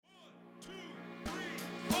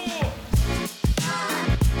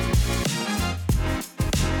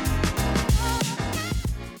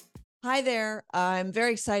Hi there. I'm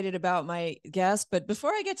very excited about my guest, but before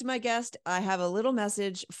I get to my guest, I have a little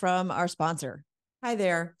message from our sponsor. Hi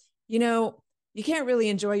there. You know, you can't really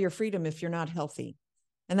enjoy your freedom if you're not healthy.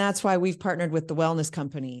 And that's why we've partnered with the Wellness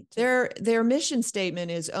Company. Their mission statement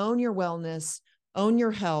is own your wellness, own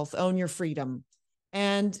your health, own your freedom.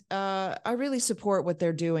 And I really support what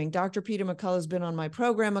they're doing. Dr. Peter McCullough has been on my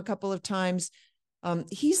program a couple of times.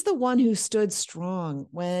 He's the one who stood strong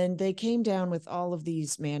when they came down with all of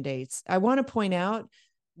these mandates. I want to point out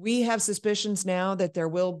we have suspicions now that there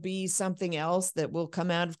will be something else that will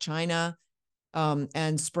come out of China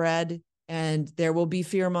and spread, and there will be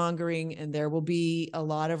fear mongering, and there will be a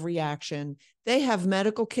lot of reaction. They have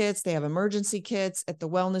medical kits, they have emergency kits at the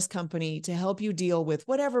Wellness Company to help you deal with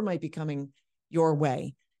whatever might be coming your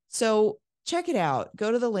way. So check it out.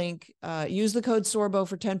 Go to the link, use the code Sorbo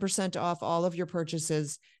for 10% off all of your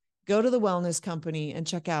purchases. Go to the Wellness Company and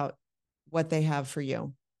check out what they have for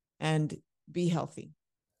you and be healthy.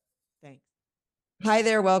 Thanks. Hi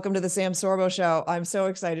there. Welcome to the Sam Sorbo Show. I'm so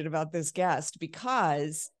excited about this guest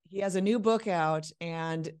because he has a new book out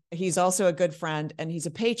and he's also a good friend and he's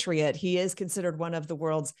a patriot. He is considered one of the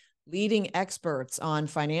world's leading experts on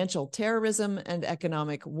financial terrorism and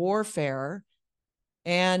economic warfare.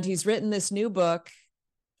 And he's written this new book,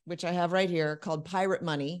 which I have right here, called Pirate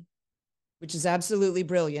Money, which is absolutely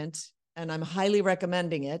brilliant. And I'm highly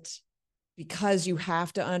recommending it because you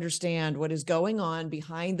have to understand what is going on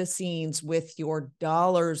behind the scenes with your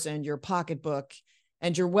dollars and your pocketbook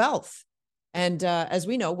and your wealth. And as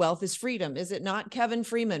we know, wealth is freedom. Is it not? Kevin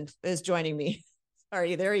Freeman is joining me.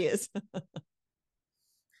 Sorry, there he is.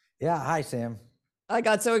 Yeah, hi, Sam. I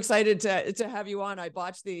got so excited to have you on. I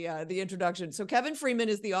botched the introduction. So Kevin Freeman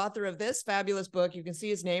is the author of this fabulous book. You can see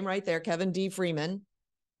his name right there, Kevin D. Freeman.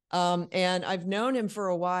 And I've known him for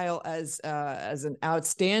a while as an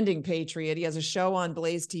outstanding patriot. He has a show on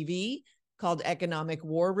Blaze TV called Economic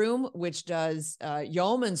War Room, which does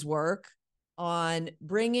yeoman's work on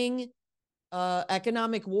bringing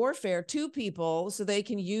economic warfare to people so they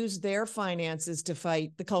can use their finances to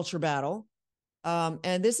fight the culture battle.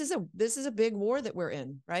 And this is a big war that we're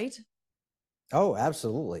in, right? Oh,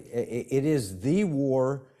 absolutely. It is the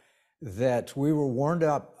war that we were warned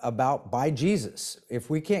up about by Jesus. If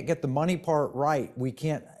we can't get the money part right, we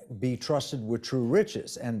can't be trusted with true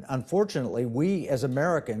riches. And unfortunately, we as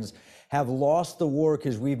Americans have lost the war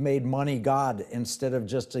because we've made money God instead of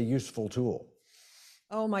just a useful tool.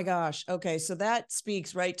 Oh my gosh. Okay. So that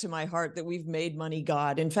speaks right to my heart that we've made money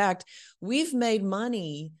God. In fact, we've made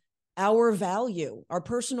money our value, our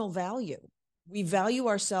personal value. We value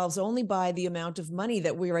ourselves only by the amount of money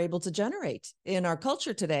that we are able to generate in our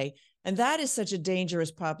culture today. And that is such a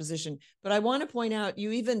dangerous proposition. But I want to point out,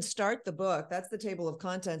 you even start the book, that's the table of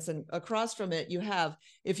contents. And across from it, you have,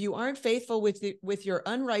 if you aren't faithful with your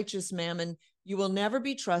unrighteous mammon, you will never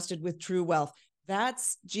be trusted with true wealth.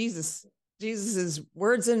 That's Jesus's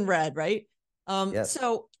words in red, right? Yes.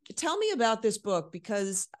 So tell me about this book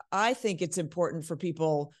because I think it's important for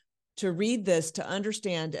people to read this to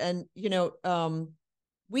understand. And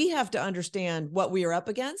we have to understand what we are up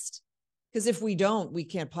against because if we don't, we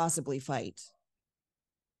can't possibly fight.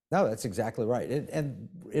 No, that's exactly right. And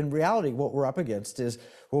in reality, what we're up against is,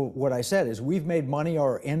 well, what I said is we've made money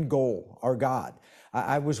our end goal, our God.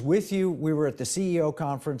 I was with you. We were at the CEO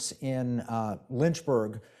conference in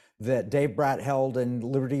Lynchburg that Dave Bratt held and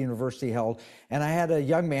Liberty University held. And I had a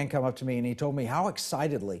young man come up to me and he told me how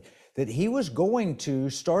excitedly that he was going to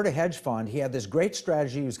start a hedge fund. He had this great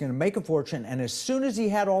strategy. He was going to make a fortune. And as soon as he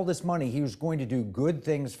had all this money, he was going to do good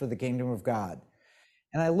things for the kingdom of God.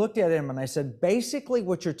 And I looked at him and I said, basically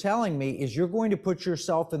what you're telling me is you're going to put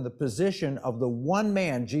yourself in the position of the one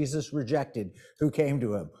man Jesus rejected who came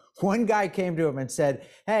to him. One guy came to him and said,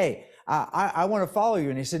 hey, I want to follow you.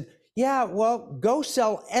 And he said, yeah, well, go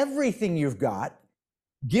sell everything you've got,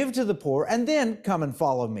 give to the poor, and then come and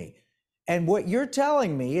follow me. And what you're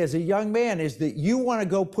telling me as a young man is that you want to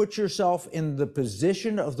go put yourself in the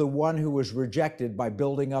position of the one who was rejected by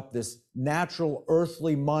building up this natural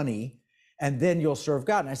earthly money, and then you'll serve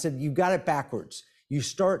God. And I said, you got it backwards. You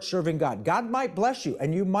start serving God. God might bless you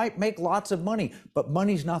and you might make lots of money, but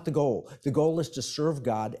money's not the goal. The goal is to serve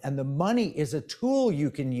God, and the money is a tool you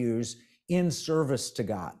can use in service to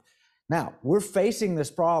God. Now, we're facing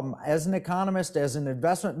this problem as an economist, as an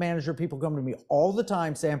investment manager. People come to me all the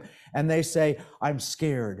time, Sam, and they say, I'm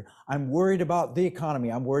scared. I'm worried about the economy.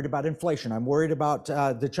 I'm worried about inflation. I'm worried about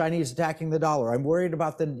the Chinese attacking the dollar. I'm worried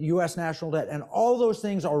about the U.S. national debt. And all those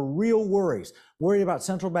things are real worries. Worried about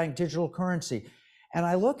central bank digital currency. And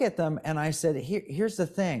I look at them and I said, here's the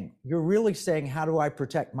thing. You're really saying, how do I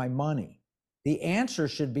protect my money? The answer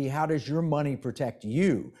should be, how does your money protect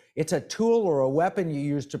you? It's a tool or a weapon you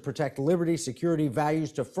use to protect liberty, security,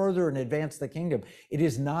 values, to further and advance the kingdom. It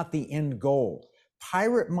is not the end goal.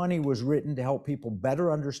 Pirate money was written to help people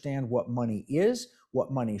better understand what money is,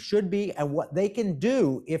 what money should be, and what they can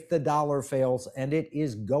do if the dollar fails, and it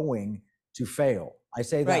is going to fail. I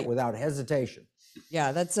say that without hesitation.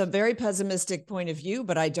 Yeah, that's a very pessimistic point of view,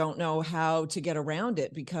 but I don't know how to get around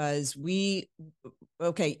it, because there's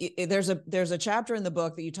a chapter in the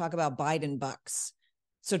book that you talk about Biden bucks.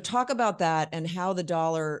 So talk about that and how the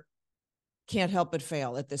dollar can't help but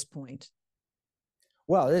fail at this point.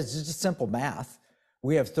 Well, it's just simple math.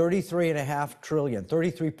 We have 33.5 trillion,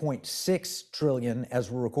 33.6 trillion as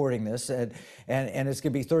we're recording this, and it's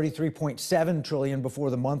going to be 33.7 trillion before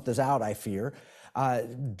the month is out, I fear.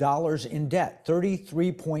 Dollars in debt,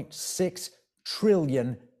 $33.6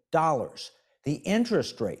 trillion. The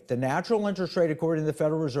interest rate, the natural interest rate, according to the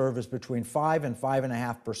Federal Reserve, is between 5 and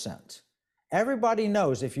 5.5%. Everybody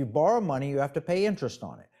knows if you borrow money, you have to pay interest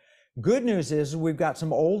on it. Good news is we've got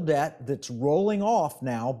some old debt that's rolling off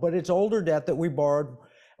now, but it's older debt that we borrowed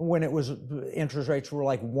when interest rates were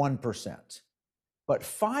like 1%. But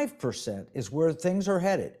 5% is where things are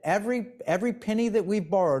headed. Every penny that we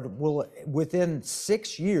borrowed will, within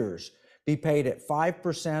 6 years, be paid at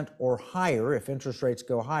 5% or higher if interest rates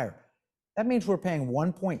go higher. That means we're paying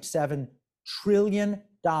 $1.7 trillion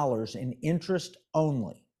in interest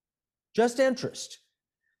only. Just interest.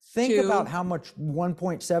 Think about how much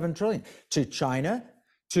 1.7 trillion to China,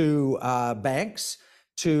 to banks,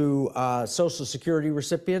 to Social Security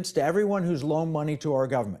recipients, to everyone who's loaned money to our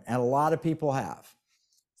government, and a lot of people have.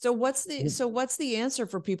 So what's the answer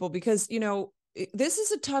for people? Because, this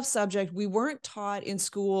is a tough subject. We weren't taught in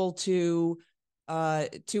school to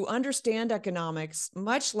understand economics,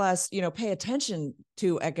 much less, pay attention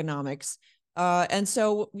to economics. And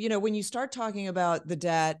so, when you start talking about the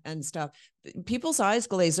debt and stuff, people's eyes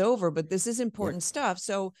glaze over, but this is important stuff.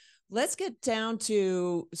 So let's get down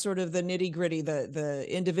to sort of the nitty gritty, the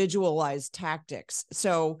individualized tactics.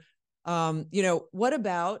 So, what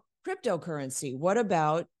about cryptocurrency? What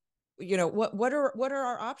about, what are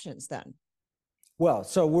our options then? Well,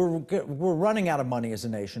 so we're running out of money as a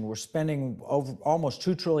nation. We're spending over almost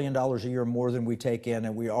 $2 trillion a year more than we take in,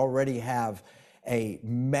 and we already have a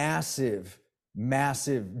massive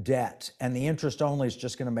debt, and the interest only is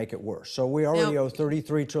just going to make it worse. So we already owe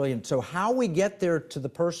 33 trillion. So how we get there to the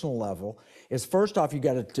personal level is, first off, you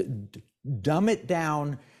got to dumb it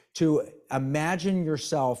down to imagine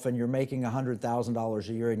yourself and you're making $100,000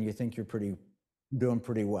 a year and you think you're doing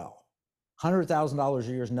pretty well. $100,000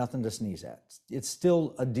 a year is nothing to sneeze at. It's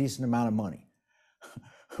still a decent amount of money.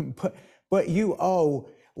 but you owe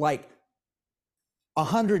like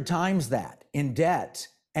 100 times that in debt,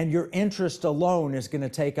 and your interest alone is going to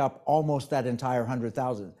take up almost that entire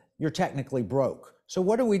 100,000. You're technically broke. So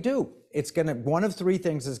what do? One of three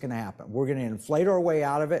things is going to happen. We're going to inflate our way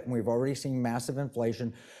out of it, and we've already seen massive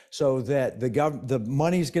inflation, so that the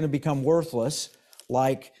money's going to become worthless.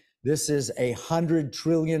 Like, this is $100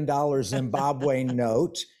 trillion Zimbabwe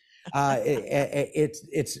note.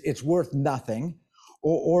 It's worth nothing.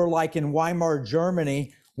 Or like in Weimar,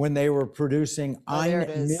 Germany, when they were producing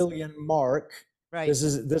 1 million mark. Right. This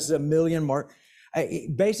is a million mark.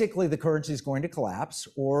 Basically, the currency is going to collapse,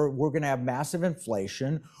 or we're going to have massive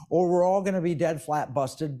inflation, or we're all going to be dead flat,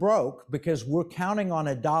 busted broke, because we're counting on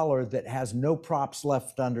a dollar that has no props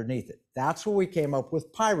left underneath it. That's where we came up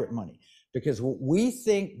with pirate money. Because what we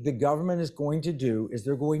think the government is going to do is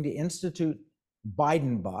they're going to institute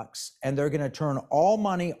Biden bucks, and they're going to turn all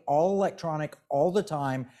money, all electronic, all the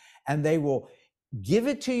time, and they will give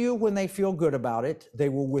it to you when they feel good about it. They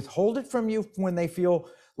will withhold it from you when they feel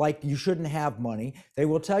like you shouldn't have money. They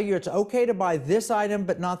will tell you it's okay to buy this item,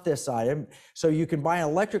 but not this item. So you can buy an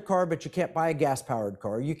electric car, but you can't buy a gas-powered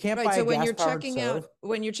car. You can't buy a gas-powered stove.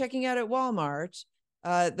 When you're checking out at Walmart,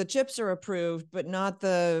 the chips are approved, but not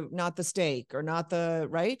the steak, or not the,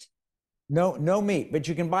 right? No meat, but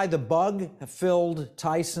you can buy the bug-filled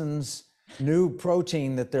Tyson's new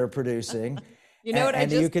protein that they're producing.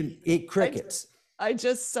 You can eat crickets. I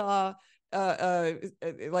just saw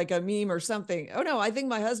like a meme or something. Oh no, I think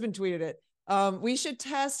my husband tweeted it. We should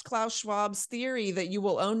test Klaus Schwab's theory that you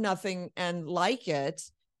will own nothing and like it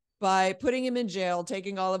by putting him in jail,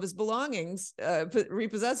 taking all of his belongings,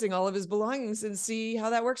 repossessing all of his belongings, and see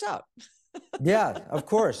how that works out. Yeah, of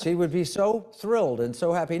course. He would be so thrilled and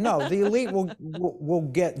so happy. No, the elite will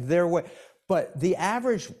get their way. But the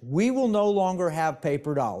average, we will no longer have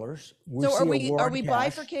paper dollars. So are we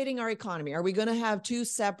bifurcating our economy? Are we going to have two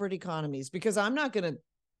separate economies? Because I'm not going to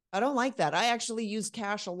I don't like that. I actually use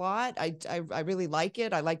cash a lot. I really like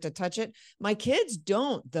it. I like to touch it. My kids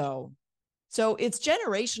don't though. So it's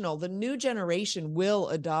generational. The new generation will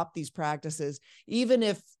adopt these practices, even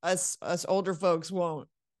if us older folks won't.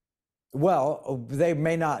 Well, they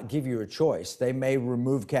may not give you a choice. They may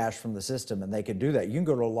remove cash from the system, and they can do that. You can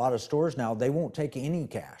go to a lot of stores now, they won't take any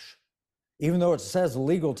cash. Even though it says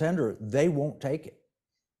legal tender, they won't take it.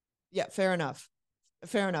 Yeah, fair enough.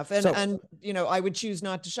 Fair enough. And So and you know, I would choose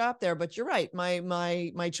not to shop there, but you're right.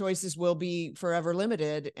 My choices will be forever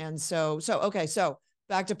limited. And so okay, so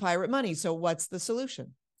back to pirate money. So what's the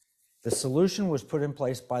solution? the solution was put in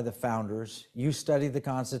place by the founders. You studied the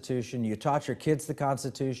Constitution, you taught your kids the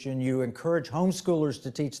Constitution, you encourage homeschoolers to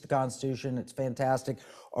teach the Constitution. It's fantastic.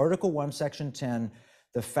 Article 1, Section 10,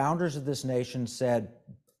 the founders of this nation said,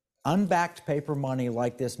 unbacked paper money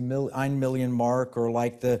like this 1 million mark or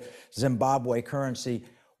like the Zimbabwe currency,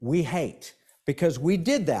 we hate, because we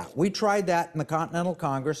did that. We tried that in the Continental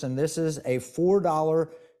Congress, and this is a $4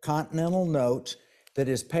 Continental note that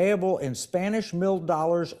is payable in Spanish milled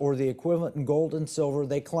dollars or the equivalent in gold and silver.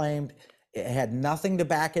 They claimed it had nothing to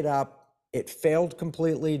back it up. It failed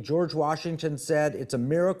completely. George Washington said it's a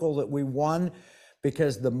miracle that we won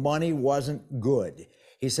because the money wasn't good.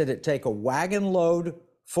 He said it'd take a wagon load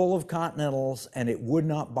full of Continentals and it would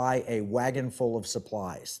not buy a wagon full of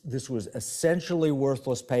supplies. This was essentially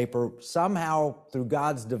worthless paper. Somehow, through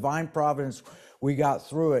God's divine providence, we got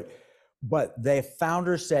through it. But the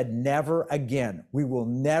founders said, never again. We will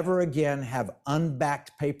never again have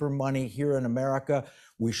unbacked paper money here in America.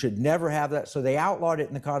 We should never have that. So they outlawed it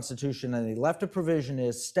in the Constitution, and they left a provision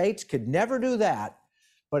is states could never do that,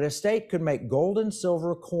 but a state could make gold and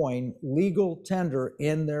silver coin legal tender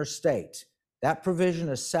in their state. That provision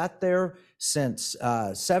has sat there since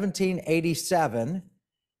 1787.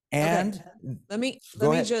 And okay. Let me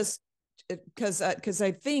ahead. just, because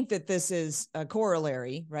I think that this is a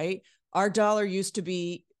corollary, right? Our dollar used to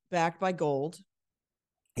be backed by gold.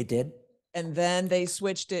 It did. And then they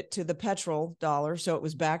switched it to the petrol dollar. So it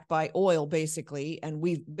was backed by oil, basically. And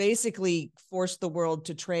we've basically forced the world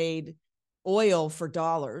to trade oil for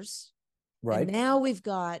dollars. Right. And now we've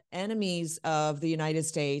got enemies of the United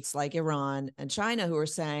States like Iran and China who are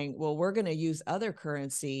saying, well, we're going to use other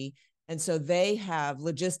currency. And so they have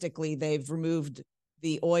logistically, they've removed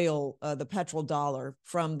the oil, the petrol dollar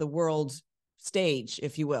from the world stage,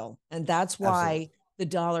 if you will. And that's why Absolutely. The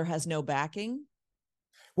dollar has no backing.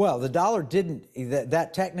 Well, the dollar didn't,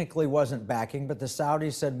 that technically wasn't backing, but the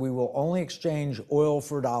Saudis said we will only exchange oil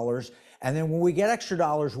for dollars. And then when we get extra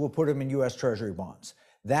dollars, we'll put them in US Treasury bonds.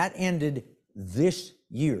 That ended this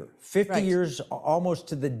year, 50 right. years almost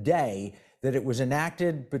to the day that it was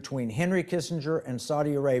enacted between Henry Kissinger and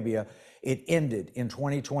Saudi Arabia. It ended in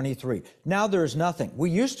 2023. Now there's nothing.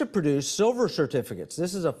 We used to produce silver certificates.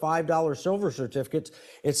 This is a $5 silver certificate.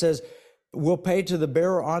 It says we'll pay to the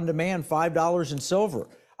bearer on demand $5 in silver.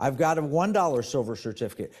 I've got a $1 silver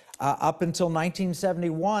certificate. Up until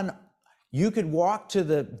 1971, you could walk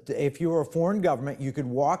to if you were a foreign government, you could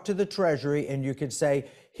walk to the Treasury and you could say,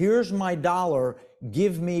 here's my dollar,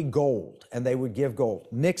 give me gold. And they would give gold.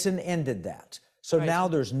 Nixon ended that. So right. Now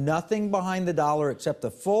there's nothing behind the dollar except the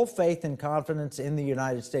full faith and confidence in the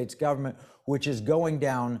United States government, which is going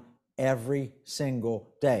down every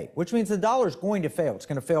single day, which means the dollar is going to fail. It's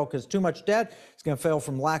going to fail because too much debt. It's going to fail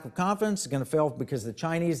from lack of confidence. It's going to fail because the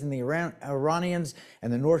Chinese and the Iranians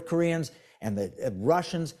and the North Koreans and the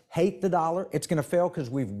Russians hate the dollar. It's going to fail because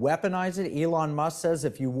we've weaponized it. Elon Musk says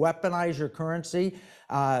if you weaponize your currency,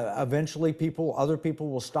 eventually other people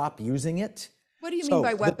will stop using it. What do you mean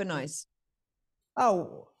by weaponize?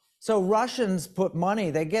 So Russians put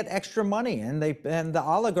money, they get extra money, and the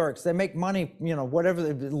oligarchs, they make money, whatever,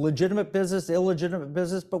 legitimate business, illegitimate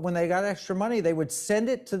business, but when they got extra money, they would send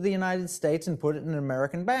it to the United States and put it in an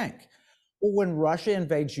American bank. Well, when Russia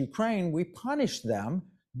invades Ukraine, we punish them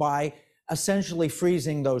by essentially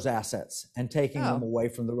freezing those assets and taking them away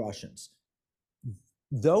from the Russians.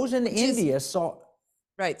 Those in India saw...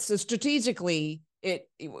 Right, so strategically,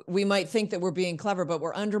 we might think that we're being clever, but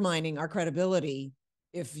we're undermining our credibility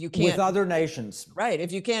if you can't... With other nations. Right,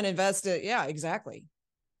 if you can't invest it, yeah, exactly.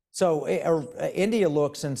 So India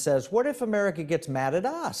looks and says, what if America gets mad at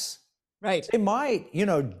us? Right. They might.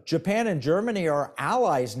 Japan and Germany are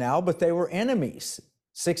allies now, but they were enemies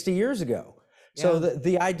 60 years ago. Yeah. So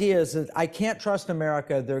the idea is that I can't trust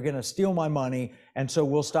America. They're going to steal my money, and so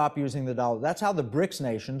we'll stop using the dollar. That's how the BRICS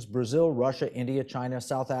nations, Brazil, Russia, India, China,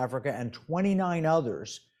 South Africa, and 29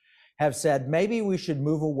 others have said, maybe we should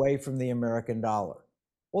move away from the American dollar.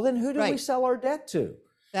 Well, then who do we sell our debt to?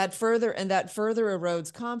 That further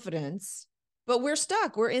erodes confidence. But we're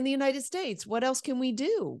stuck. We're in the United States. What else can we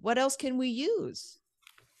do? What else can we use?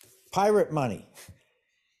 Pirate money.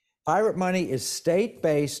 Pirate money is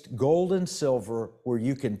state-based gold and silver where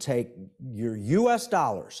you can take your US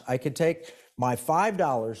dollars. I could take my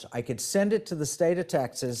 $5, I could send it to the state of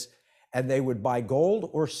Texas, and they would buy gold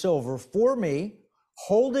or silver for me,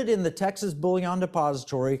 hold it in the Texas Bullion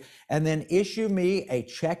Depository, and then issue me a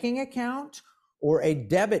checking account or a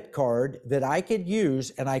debit card that I could use,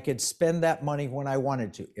 and I could spend that money when I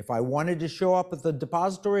wanted to. If I wanted to show up at the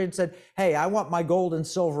depository and said, hey, I want my gold and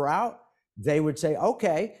silver out, they would say,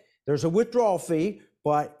 okay, there's a withdrawal fee,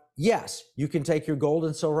 but yes, you can take your gold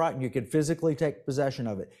and silver out and you can physically take possession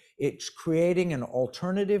of it. It's creating an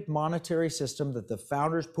alternative monetary system that the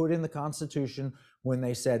founders put in the Constitution when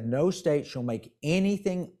they said no state shall make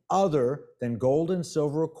anything other than gold and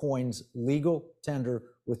silver coins legal tender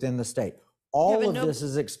within the state. All of this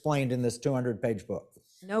is explained in this 200-page book.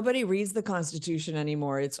 Nobody reads the Constitution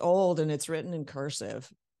anymore. It's old and it's written in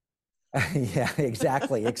cursive. Yeah,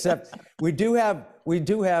 exactly. Except we do have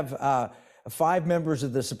 5 members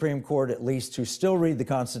of the Supreme Court at least who still read the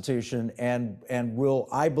Constitution and will,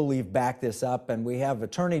 I believe, back this up. And we have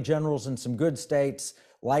attorney generals in some good states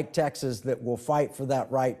like Texas that will fight for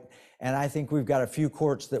that right. And I think we've got a few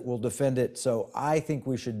courts that will defend it. So I think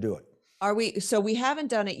we should do it. So we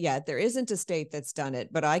haven't done it yet. There isn't a state that's done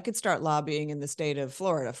it, but I could start lobbying in the state of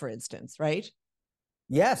Florida, for instance, right?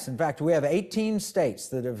 Yes. In fact, we have 18 states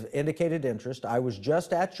that have indicated interest. I was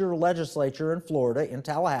just at your legislature in Florida, in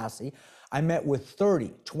Tallahassee. I met with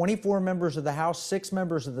 24 members of the House, 6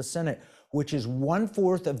 members of the Senate, which is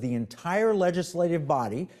 1/4 of the entire legislative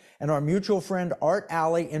body. And our mutual friend, Art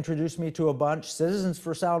Alley, introduced me to a bunch. Citizens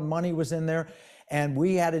for Sound Money was in there. And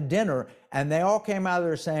we had a dinner, and they all came out of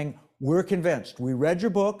there saying, we're convinced. We read your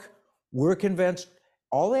book. We're convinced.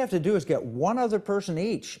 All they have to do is get one other person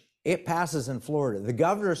each. It passes in Florida. The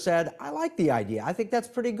governor said, I like the idea. I think that's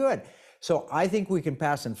pretty good. So I think we can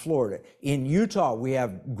pass in Florida. In Utah, we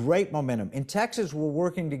have great momentum. In Texas, we're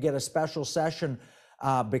working to get a special session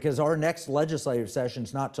because our next legislative session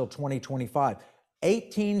is not till 2025.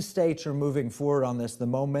 18 states are moving forward on this. The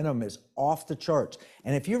momentum is off the charts.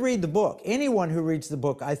 And if you read the book, anyone who reads the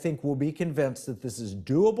book, I think will be convinced that this is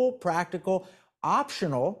doable, practical,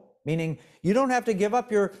 optional, meaning you don't have to give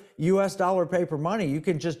up your US dollar paper money. You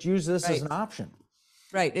can just use this as an option.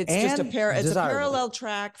 Right. It's just a parallel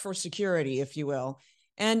track for security, if you will.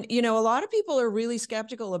 And, you know, a lot of people are really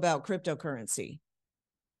skeptical about cryptocurrency.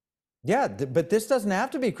 Yeah, but this doesn't have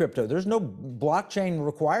to be crypto. There's no blockchain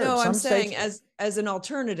required. No, I'm saying as an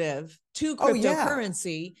alternative to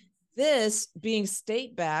cryptocurrency, this being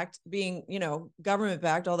state-backed, being, you know,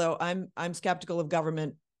 government-backed, although I'm skeptical of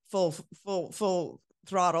government full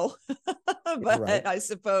throttle. But I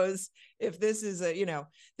suppose if this is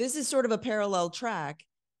this is sort of a parallel track.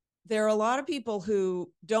 There are a lot of people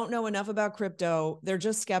who don't know enough about crypto. They're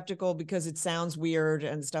just skeptical because it sounds weird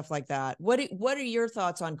and stuff like that. What are your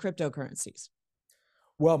thoughts on cryptocurrencies?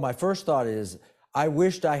 Well, my first thought is I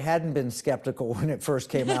wished I hadn't been skeptical when it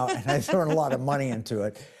first came out and I thrown a lot of money into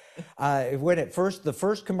it. When the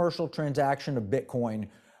first commercial transaction of Bitcoin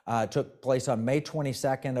took place on May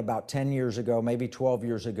 22nd, about 10 years ago, maybe 12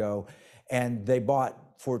 years ago, and they bought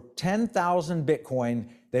for 10,000 Bitcoin,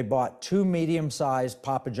 they bought 2 medium-sized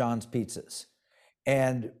Papa John's pizzas.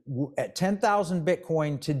 And at 10,000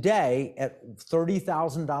 Bitcoin today, at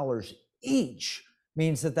 $30,000 each,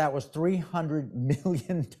 means that was $300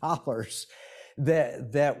 million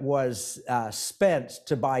that was spent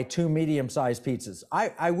to buy 2 medium-sized pizzas.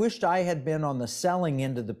 I wished I had been on the selling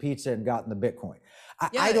end of the pizza and gotten the Bitcoin.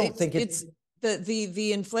 I don't think it's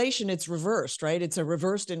the inflation, it's reversed, right? It's a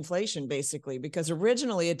reversed inflation basically, because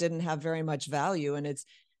originally it didn't have very much value,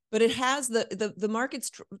 but it has the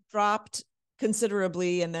market's dropped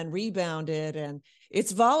considerably and then rebounded, and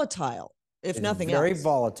it's volatile, if nothing else. Very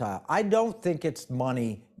volatile. I don't think it's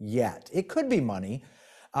money yet. It could be money,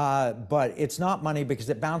 but it's not money because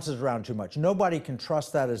it bounces around too much. Nobody can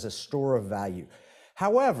trust that as a store of value.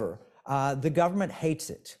 However, the government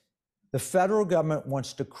hates it. The federal government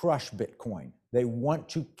wants to crush Bitcoin. They want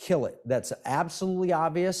to kill it. That's absolutely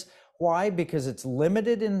obvious. Why? Because it's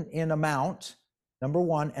limited in amount, number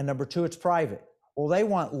one, and number two, it's private. Well, they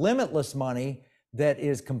want limitless money that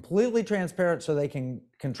is completely transparent so they can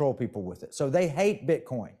control people with it. So they hate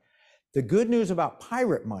Bitcoin. The good news about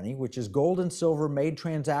pirate money, which is gold and silver made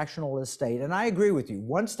transactional as state, and I agree with you,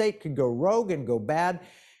 one state could go rogue and go bad,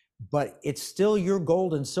 but it's still your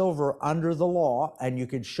gold and silver under the law, and you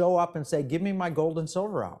could show up and say, give me my gold and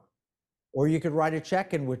silver out. Or you could write a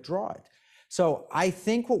check and withdraw it. So I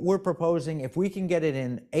think what we're proposing, if we can get it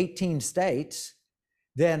in 18 states,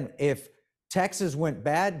 then if Texas went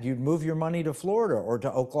bad, you'd move your money to Florida or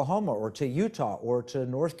to Oklahoma or to Utah or to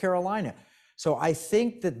North Carolina. So I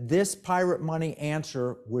think that this pirate money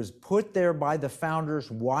answer was put there by the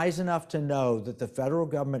founders wise enough to know that the federal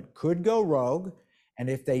government could go rogue. And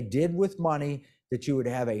if they did with money, that you would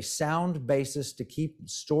have a sound basis to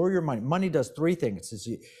store your money. Money does three things.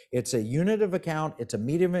 It's a unit of account, it's a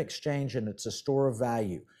medium of exchange, and it's a store of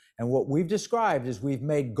value. And what we've described is we've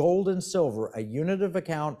made gold and silver a unit of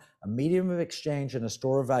account, a medium of exchange, and a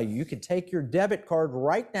store of value. You could take your debit card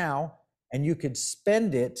right now and you could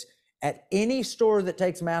spend it at any store that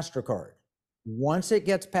takes MasterCard. Once it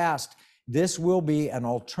gets passed, this will be an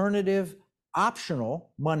alternative,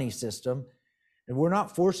 optional money system. And we're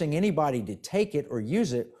not forcing anybody to take it or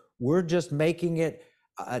use it. We're just making it,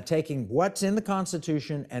 taking what's in the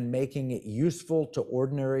Constitution and making it useful to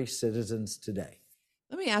ordinary citizens today.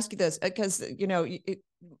 Let me ask you this, because, you know,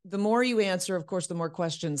 the more you answer, of course, the more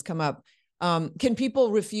questions come up. Can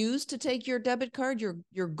people refuse to take your debit card,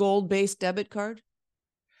 your gold-based debit card?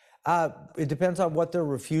 It depends on what they're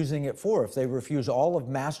refusing it for. If they refuse all of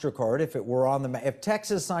MasterCard, if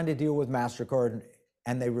Texas signed a deal with MasterCard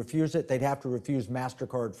and they refuse it, they'd have to refuse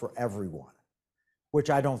MasterCard for everyone, which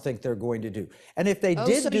I don't think they're going to do. And if they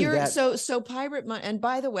did do that. So pirate money, and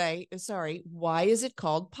by the way, sorry, why is it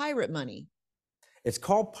called pirate money? It's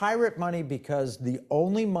called pirate money because the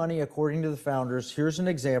only money, according to the founders, here's an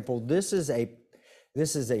example. This is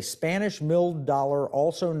a Spanish milled dollar,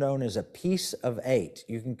 also known as a piece of 8.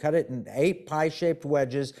 You can cut it in 8 pie-shaped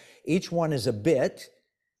wedges. Each one is a bit.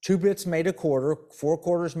 2 bits made a quarter, 4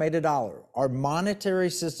 quarters made a dollar. Our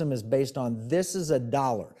monetary system is based on this is a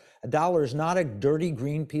dollar. A dollar is not a dirty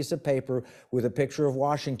green piece of paper with a picture of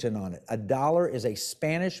Washington on it. A dollar is a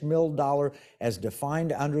Spanish milled dollar as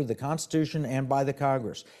defined under the Constitution and by the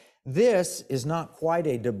Congress. This is not quite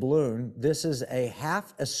a doubloon. This is a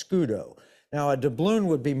half escudo. Now, a doubloon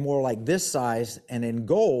would be more like this size, and in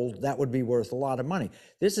gold, that would be worth a lot of money.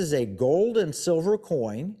 This is a gold and silver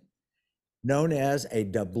coin known as a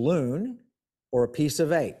doubloon or a piece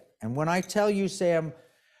of 8. And when I tell you, Sam,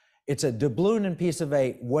 it's a doubloon and piece of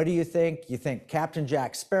 8, what do you think? You think Captain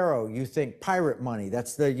Jack Sparrow, you think pirate money,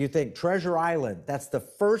 you think Treasure Island. That's the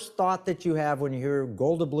first thought that you have when you hear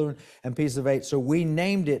gold doubloon and piece of 8. So we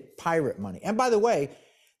named it pirate money. And by the way,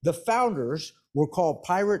 the founders were called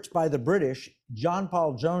pirates by the British. John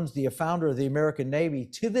Paul Jones, the founder of the American Navy,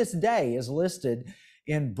 to this day is listed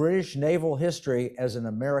in British naval history as an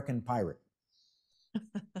American pirate.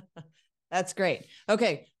 That's great.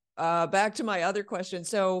 Okay. Back to my other question.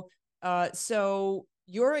 So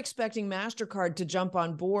you're expecting MasterCard to jump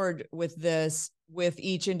on board with this with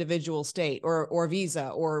each individual state or Visa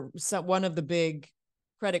or one of the big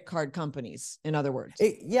credit card companies, in other words.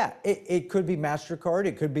 It could be MasterCard.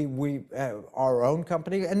 It could be our own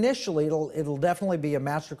company. Initially, it'll definitely be a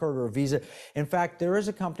MasterCard or a Visa. In fact, there is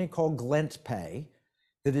a company called GlentPay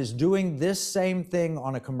that is doing this same thing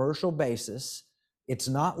on a commercial basis. It's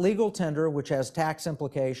not legal tender, which has tax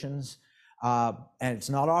implications, and it's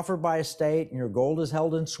not offered by a state, and your gold is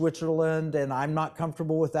held in Switzerland, and I'm not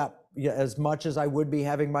comfortable with that as much as I would be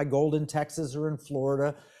having my gold in Texas or in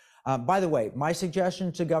Florida. By the way, my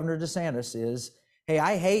suggestion to Governor DeSantis is, hey,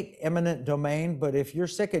 I hate eminent domain, but if you're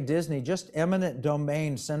sick of Disney, just eminent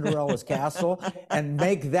domain Cinderella's Castle and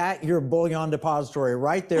make that your bullion depository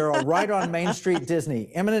right there, right on Main Street,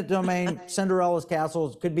 Disney. Eminent domain Cinderella's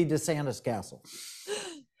Castle could be DeSantis' Castle.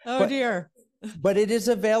 Oh, dear. But it is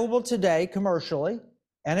available today commercially,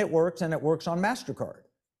 and it works on MasterCard.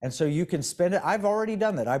 And so you can spend it. I've already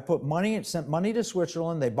done that. I sent money to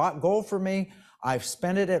Switzerland. They bought gold for me. I've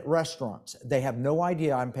spent it at restaurants. They have no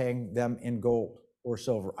idea I'm paying them in gold or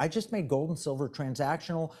silver. I just made gold and silver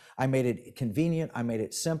transactional. I made it convenient. I made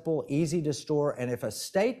it simple, easy to store. And if a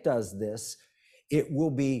state does this, it will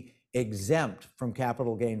be exempt from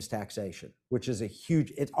capital gains taxation, which is a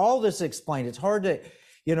huge, all this explained. It's hard to,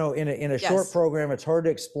 in a short program, it's hard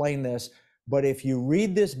to explain this. But if you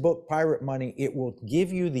read this book, Pirate Money, it will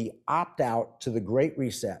give you the opt-out to the Great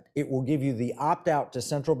Reset. It will give you the opt-out to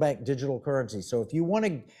central bank digital currency. So if you want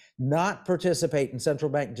to not participate in central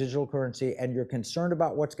bank digital currency and you're concerned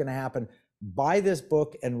about what's going to happen, buy this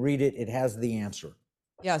book and read it. It has the answer.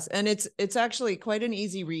 Yes, and it's actually quite an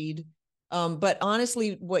easy read. But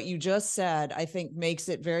honestly, what you just said, I think makes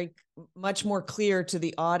it very much more clear to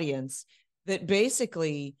the audience that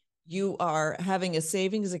basically you are having a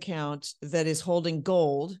savings account that is holding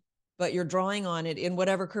gold, but you're drawing on it in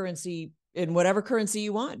whatever currency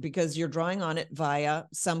you want, because you're drawing on it via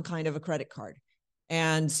some kind of a credit card.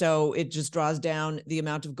 And so it just draws down the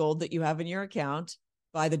amount of gold that you have in your account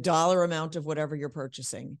by the dollar amount of whatever you're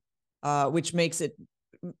purchasing, which makes it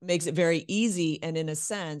makes it very easy. And in a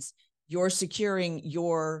sense, you're securing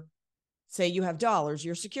your, say you have dollars,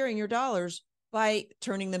 you're securing your dollars by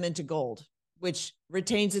turning them into gold, which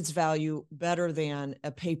retains its value better than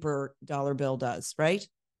a paper dollar bill does, right?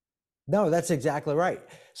 No, that's exactly right.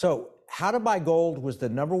 So how to buy gold was the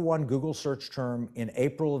 #1 Google search term in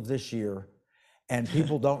April of this year, and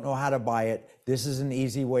people don't know how to buy it. This is an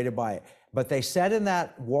easy way to buy it. But they said in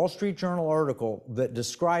that Wall Street Journal article that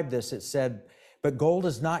described this, it said, but gold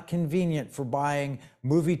is not convenient for buying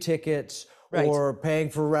movie tickets Right. or paying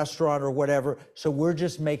for a restaurant or whatever. So we're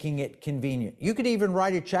just making it convenient. You could even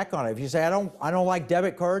write a check on it. If you say, I don't like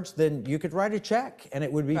debit cards, then you could write a check and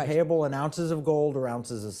it would be Right. payable in ounces of gold or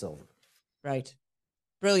ounces of silver. Right.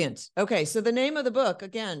 Brilliant. Okay. So the name of the book,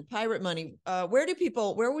 again, Pirate Money.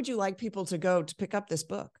 Where would you like people to go to pick up this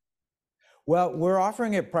book? Well, we're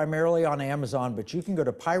offering it primarily on Amazon, but you can go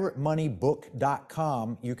to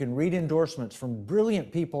piratemoneybook.com. You can read endorsements from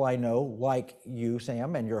brilliant people I know, like you,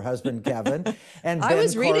 Sam, and your husband, Kevin, and I Ben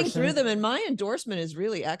was reading Carson. through them, and my endorsement is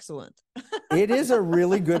really excellent. It is a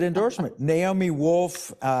really good endorsement. Naomi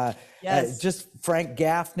Wolf, Yes. just Frank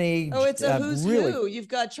Gaffney. Oh, it's a who's really. who. You've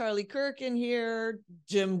got Charlie Kirk in here,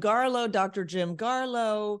 Jim Garlow, Dr. Jim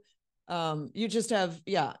Garlow. You just have,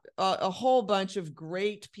 a whole bunch of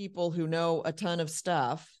great people who know a ton of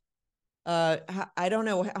stuff. I don't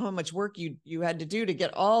know how much work you had to do to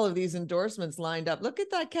get all of these endorsements lined up. Look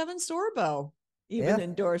at that. Kevin Sorbo even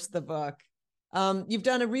endorsed the book. You've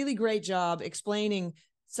done a really great job explaining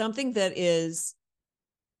something that is,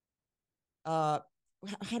 how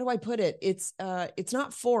do I put it? It's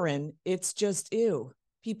not foreign. It's just, ew.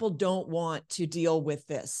 People don't want to deal with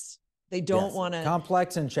this. They don't want to.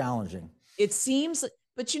 Complex and challenging. It seems,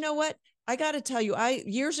 but you know what? I got to tell you,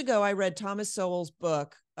 years ago, I read Thomas Sowell's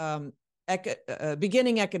book,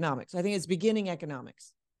 Beginning Economics. I think it's Beginning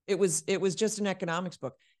Economics. It was just an economics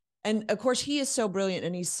book. And of course, he is so brilliant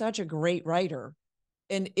and he's such a great writer.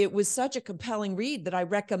 And it was such a compelling read that I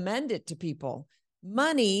recommend it to people.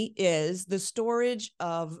 Money is the storage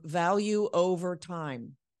of value over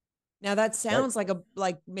time. Now that sounds like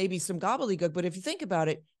maybe some gobbledygook, but if you think about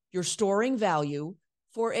it, you're storing value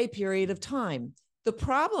for a period of time. The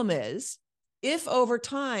problem is, if over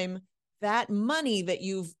time that money that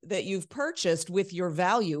you've purchased with your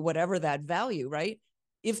value, whatever that value, right?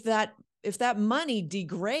 If that money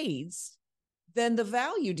degrades, then the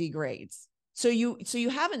value degrades. So you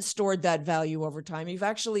haven't stored that value over time. You've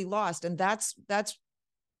actually lost, and that's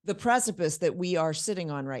the precipice that we are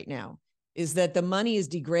sitting on right now. Is that the money is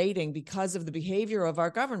degrading because of the behavior of our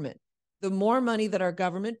government. The more money that our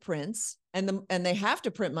government prints, and they have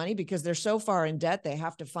to print money because they're so far in debt, they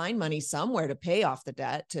have to find money somewhere to pay off the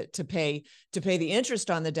debt, to pay the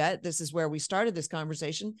interest on the debt. This is where we started this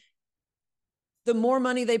conversation. The more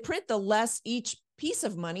money they print, the less each piece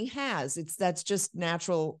of money has. That's just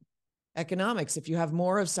natural economics. If you have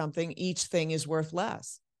more of something, each thing is worth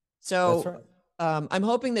less. So that's right. I'm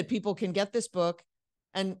hoping that people can get this book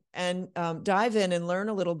and dive in and learn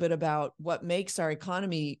a little bit about what makes our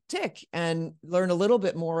economy tick, and learn a little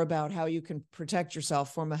bit more about how you can protect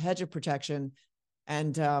yourself, form a hedge of protection.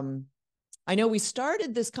 And I know we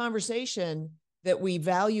started this conversation that we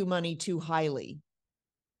value money too highly,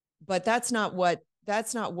 but that's not what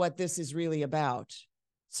this is really about.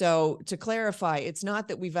 So to clarify, it's not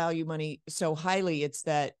that we value money so highly, it's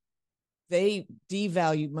that they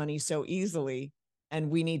devalue money so easily, and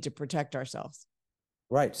we need to protect ourselves.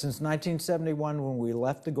 Right. Since 1971, when we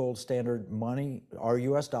left the gold standard, money, our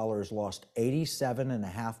US dollar has lost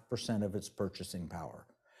 87.5% of its purchasing power.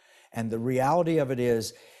 And the reality of it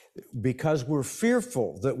is, because we're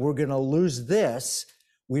fearful that we're going to lose this,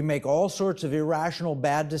 we make all sorts of irrational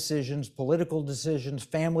bad decisions, political decisions,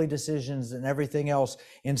 family decisions, and everything else.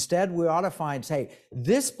 Instead, we ought to say,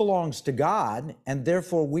 this belongs to God, and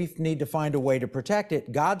therefore we need to find a way to protect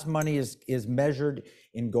it. God's money is measured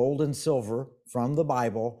in gold and silver from the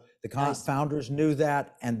Bible. The founders knew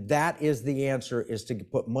that, and that is the answer, is to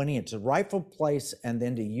put money in its rightful place and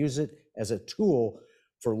then to use it as a tool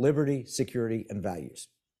for liberty, security, and values.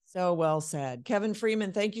 So well said. Kevin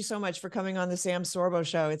Freeman, thank you so much for coming on the Sam Sorbo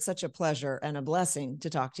Show. It's such a pleasure and a blessing to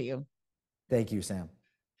talk to you. Thank you, Sam.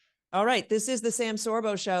 All right. This is the Sam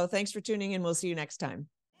Sorbo Show. Thanks for tuning in. We'll see you next time.